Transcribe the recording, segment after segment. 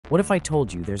What if I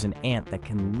told you there's an ant that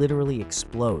can literally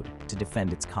explode to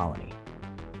defend its colony?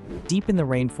 Deep in the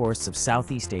rainforests of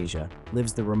Southeast Asia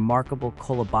lives the remarkable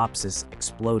Colobopsis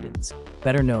explodens,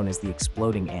 better known as the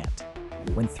exploding ant.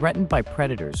 When threatened by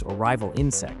predators or rival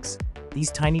insects,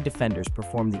 these tiny defenders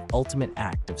perform the ultimate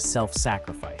act of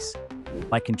self-sacrifice.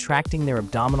 By contracting their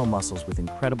abdominal muscles with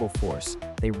incredible force,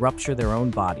 they rupture their own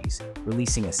bodies,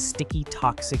 releasing a sticky,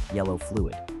 toxic yellow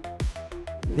fluid.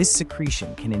 This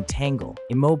secretion can entangle,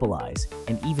 immobilize,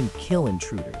 and even kill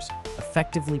intruders,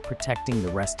 effectively protecting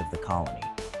the rest of the colony.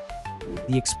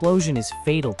 The explosion is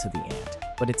fatal to the ant,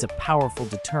 but it's a powerful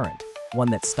deterrent, one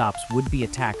that stops would-be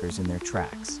attackers in their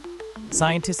tracks.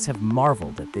 Scientists have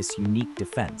marveled at this unique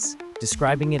defense,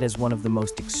 describing it as one of the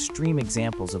most extreme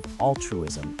examples of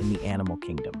altruism in the animal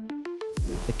kingdom.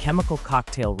 The chemical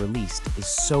cocktail released is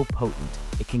so potent,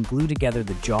 it can glue together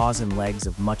the jaws and legs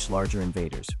of much larger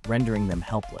invaders, rendering them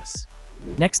helpless.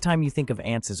 Next time you think of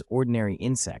ants as ordinary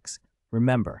insects,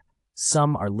 remember,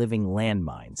 some are living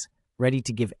landmines, ready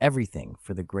to give everything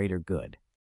for the greater good.